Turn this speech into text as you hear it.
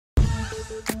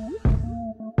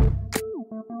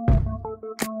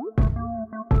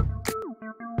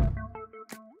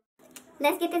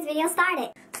Let's get this video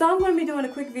started. So I'm going to be doing a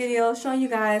quick video showing you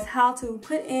guys how to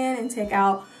put in and take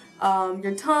out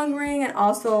your tongue ring, and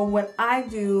also what I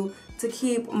do to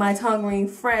keep my tongue ring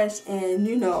fresh and,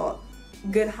 you know,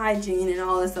 good hygiene and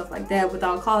all that stuff like that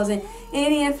without causing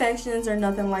any infections or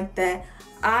nothing like that.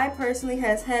 I personally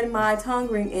has had my tongue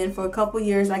ring in for a couple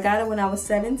years. I got it when I was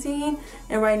 17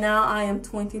 and right now I am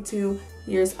 22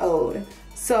 years old.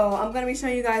 So I'm going to be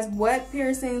showing you guys what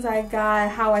piercings I got,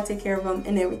 how I take care of them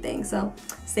and everything. So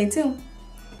stay tuned.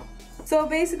 So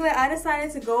basically I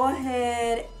decided to go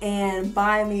ahead and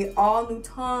buy me all new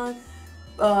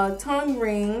tongue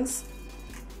rings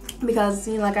because,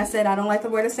 you know, like I said, I don't like to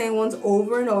wear the same ones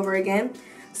over and over again.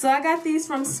 So I got these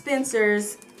from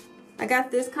Spencer's. I got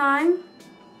this kind.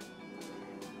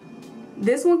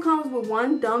 This one comes with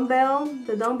one dumbbell.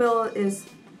 The dumbbell is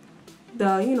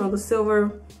the, you know, the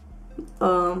silver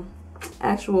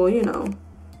actual, you know,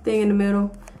 thing in the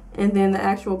middle, and then the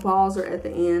actual balls are at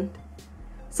the end.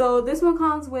 So this one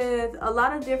comes with a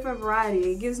lot of different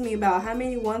variety. It gives me about how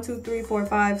many? 1, 2, 3, 4,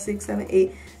 5, 6, 7,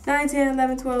 8, 9, 10,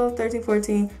 11, 12, 13,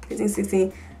 14, 15,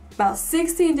 16. About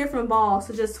 16 different balls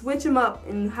to just switch them up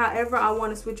and however I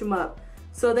want to switch them up.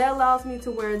 So that allows me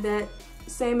to wear that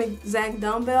same exact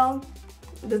dumbbell.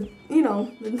 You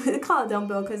know, they call it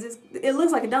dumbbell because it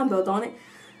looks like a dumbbell, don't it?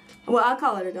 Well, I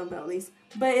call it a dumbbell at least.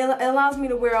 But it allows me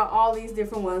to wear out all these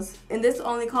different ones. And this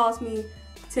only cost me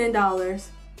 $10.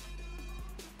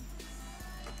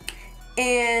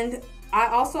 And I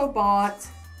also bought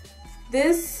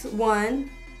this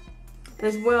one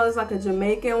as well as like a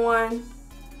Jamaican one.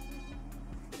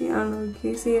 I don't know, can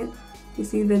you see it? You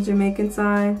see the Jamaican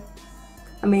sign?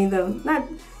 I mean,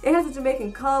 it has the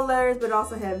Jamaican colors, but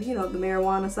also have, you know, the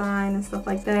marijuana sign and stuff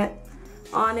like that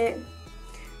on it.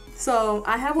 So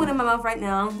I have one in my mouth right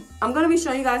now. I'm gonna be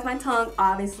showing you guys my tongue,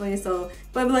 obviously. So,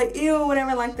 but I'm like, ew,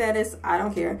 whatever like that is, I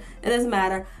don't care. It doesn't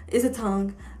matter. It's a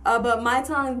tongue. But my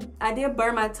tongue, I did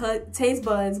burn my taste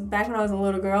buds back when I was a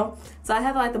little girl. So I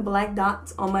have like the black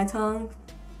dots on my tongue,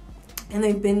 and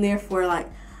they've been there for like,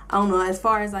 I don't know, as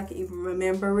far as I can even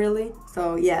remember really.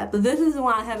 So yeah, but this is the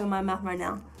one I have in my mouth right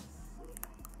now.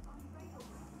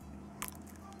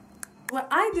 What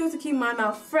I do to keep my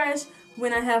mouth fresh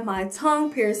when I have my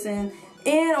tongue piercing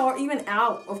in, or even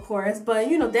out, of course, but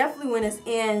you know, definitely when it's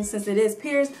in, since it is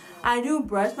pierced, I do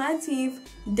brush my teeth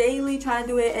daily. Try to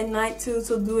do it at night too,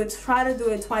 so try to do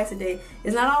it twice a day.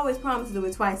 It's not always promised to do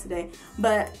it twice a day,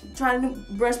 but try to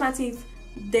brush my teeth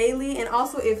daily. And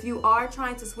also, if you are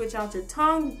trying to switch out your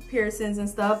tongue piercings and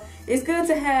stuff, it's good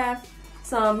to have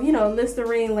some, you know,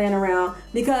 Listerine laying around,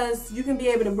 because you can be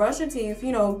able to brush your teeth,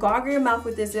 you know, gargle your mouth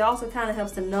with this. It also kind of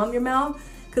helps to numb your mouth,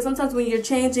 because sometimes when you're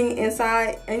changing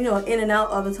inside and, you know, in and out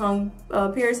of the tongue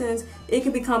piercings, it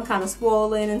can become kind of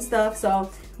swollen and stuff.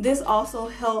 So this also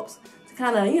helps to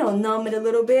kind of, you know, numb it a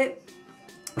little bit,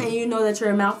 and you know that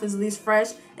your mouth is at least fresh.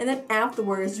 And then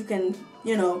afterwards you can,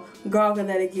 you know, gargle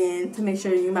that again to make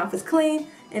sure your mouth is clean,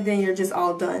 and then you're just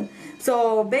all done.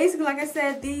 So basically, like I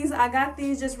said, I got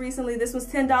these just recently. This was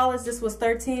 $10, this was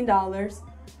 $13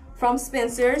 from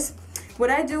Spencer's. What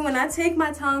I do when I take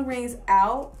my tongue rings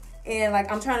out and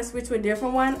like I'm trying to switch to a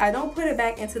different one, I don't put it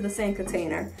back into the same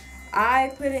container.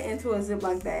 I put it into a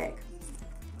Ziploc bag.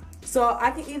 So I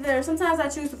can either, sometimes I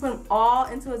choose to put them all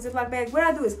into a Ziploc bag. What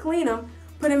I do is clean them,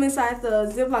 put them inside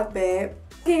the Ziploc bag.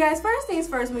 Okay guys, first things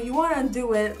first, when you want to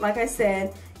do it, like I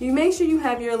said, you make sure you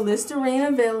have your Listerine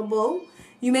available.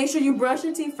 You make sure you brush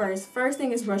your teeth first. First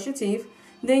thing is brush your teeth.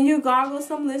 Then you gargle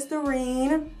some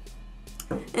Listerine,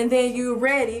 and then you're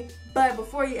ready. But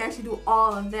before you actually do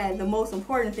all of that, the most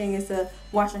important thing is to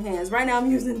wash your hands. Right now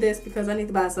I'm using this because I need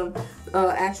to buy some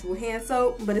actual hand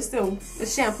soap, but it's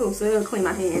shampoo, so it'll clean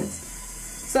my hands.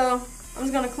 So I'm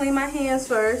just gonna clean my hands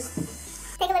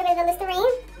first. Take a little bit of the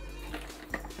Listerine.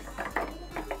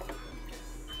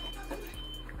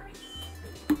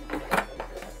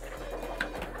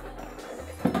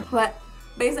 But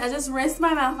basically, I just rinsed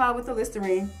my mouth out with the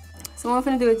Listerine. So what I'm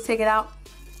gonna do is take it out.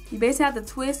 You basically have to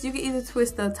twist. You can either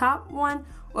twist the top one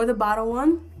or the bottom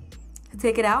one to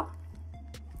take it out.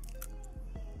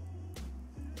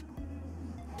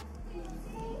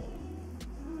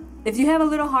 If you have a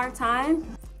little hard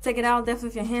time, take it out. Definitely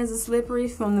if your hands are slippery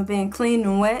from the being clean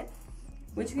and wet.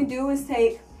 What you can do is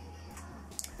take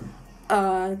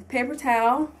a paper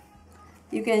towel.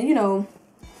 You can, you know,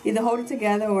 either hold it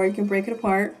together or you can break it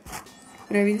apart,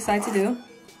 whatever you decide to do.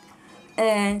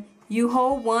 And you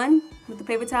hold one with the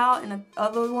paper towel, and the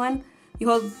other one, you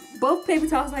hold both paper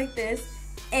towels like this,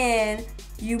 and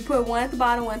you put one at the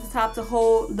bottom, one at the top to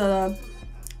hold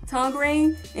tongue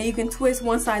ring, and you can twist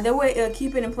one side. That way it'll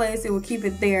keep it in place. It will keep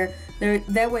it there.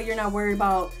 That way you're not worried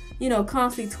about, you know,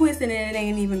 constantly twisting it and it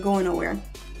ain't even going nowhere.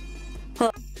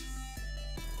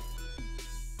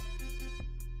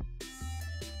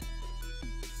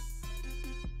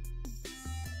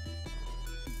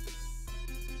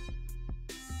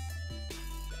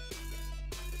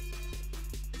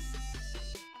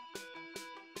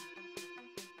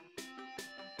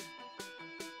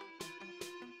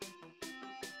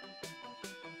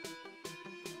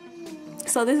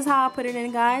 So this is how I put it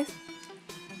in, guys.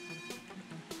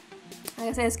 Like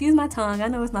I said, excuse my tongue. I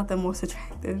know it's not the most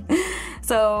attractive.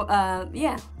 So,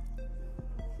 yeah.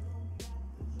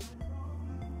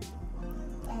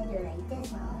 I do like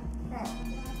this one.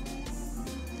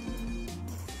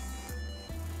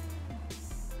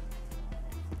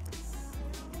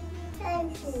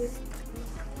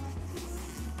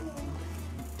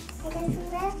 I can see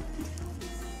that.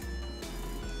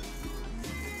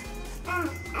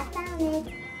 I found it.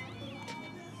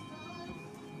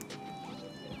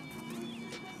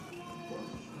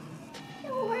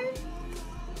 It worked.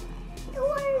 It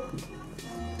worked.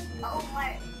 Oh, it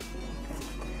worked.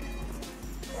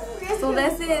 So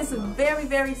that's it. It's a very,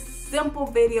 very simple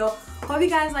video. Hope you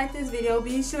guys like this video.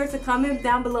 Be sure to comment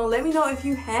down below. Let me know if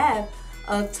you have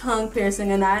a tongue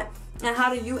piercing or not, and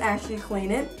how do you actually clean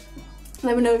it.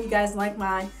 Let me know if you guys like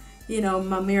my, you know,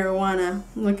 my marijuana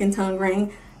looking tongue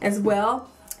ring as well.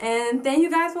 And thank you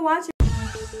guys for watching.